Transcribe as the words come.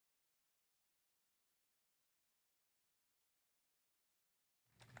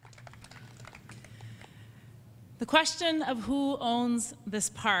The question of who owns this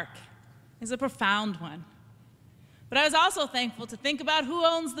park is a profound one. But I was also thankful to think about who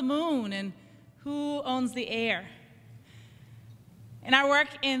owns the moon and who owns the air. In our work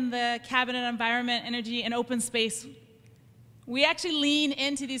in the Cabinet on Environment, Energy, and Open Space, we actually lean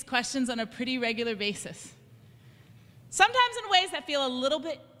into these questions on a pretty regular basis. Sometimes in ways that feel a little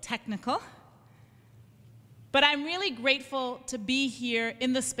bit technical, but I'm really grateful to be here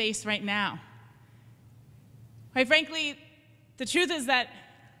in the space right now. Quite frankly, the truth is that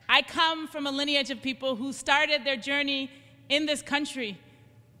I come from a lineage of people who started their journey in this country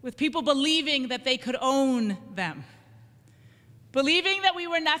with people believing that they could own them, believing that we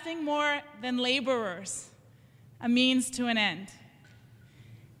were nothing more than laborers, a means to an end.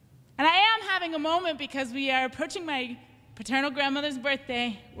 And I am having a moment because we are approaching my paternal grandmother's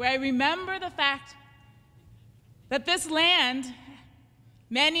birthday, where I remember the fact that this land,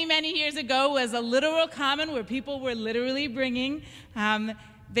 many, many years ago, was a literal common where people were literally bringing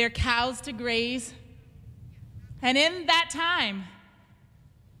their cows to graze. And in that time,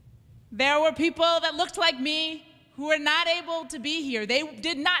 there were people that looked like me who were not able to be here. They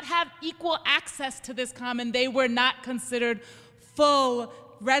did not have equal access to this common. They were not considered full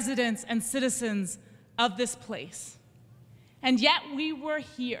residents and citizens of this place. And yet we were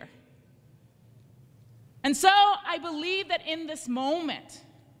here. And so I believe that in this moment,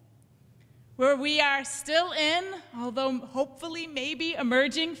 where we are still in, although hopefully maybe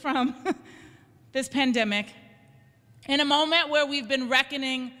emerging from this pandemic, in a moment where we've been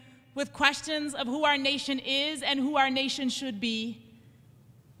reckoning with questions of who our nation is and who our nation should be,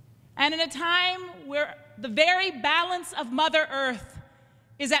 and in a time where the very balance of Mother Earth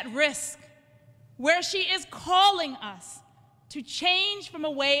is at risk, where she is calling us to change from a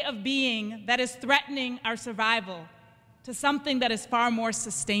way of being that is threatening our survival to something that is far more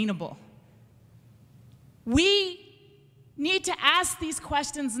sustainable. We need to ask these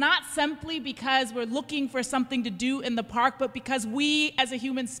questions not simply because we're looking for something to do in the park, but because we as a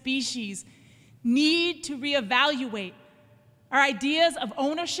human species need to reevaluate our ideas of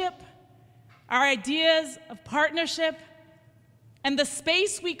ownership, our ideas of partnership, and the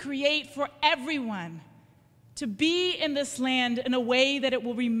space we create for everyone to be in this land in a way that it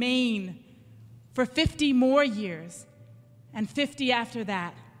will remain for 50 more years, and 50 after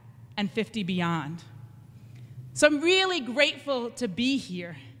that, and 50 beyond. So I'm really grateful to be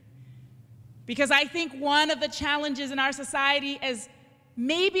here, because I think one of the challenges in our society is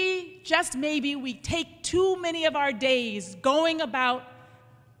maybe, just maybe, we take too many of our days going about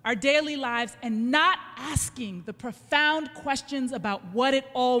our daily lives and not asking the profound questions about what it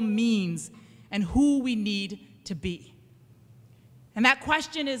all means and who we need to be. And that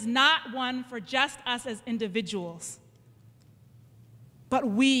question is not one for just us as individuals, but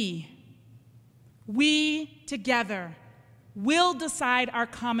we together will decide our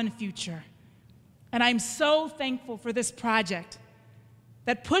common future. And I'm so thankful for this project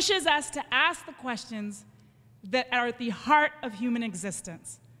that pushes us to ask the questions that are at the heart of human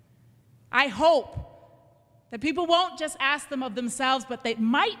existence. I hope that people won't just ask them of themselves, but they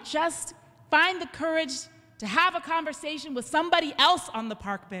might just find the courage to have a conversation with somebody else on the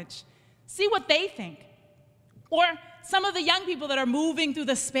park bench, see what they think, or some of the young people that are moving through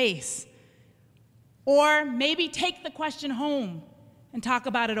the space, or maybe take the question home and talk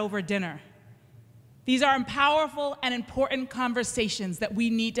about it over dinner. These are powerful and important conversations that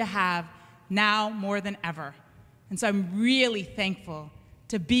we need to have now more than ever. And so I'm really thankful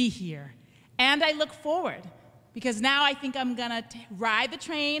to be here. And I look forward, because now I think I'm gonna ride the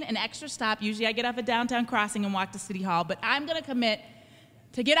train an extra stop. Usually I get off at Downtown Crossing and walk to City Hall, but I'm gonna commit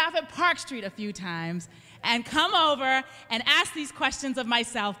to get off at Park Street a few times and come over and ask these questions of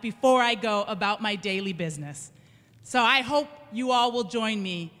myself before I go about my daily business. So I hope you all will join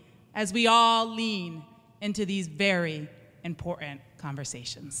me as we all lean into these very important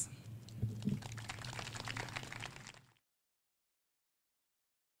conversations.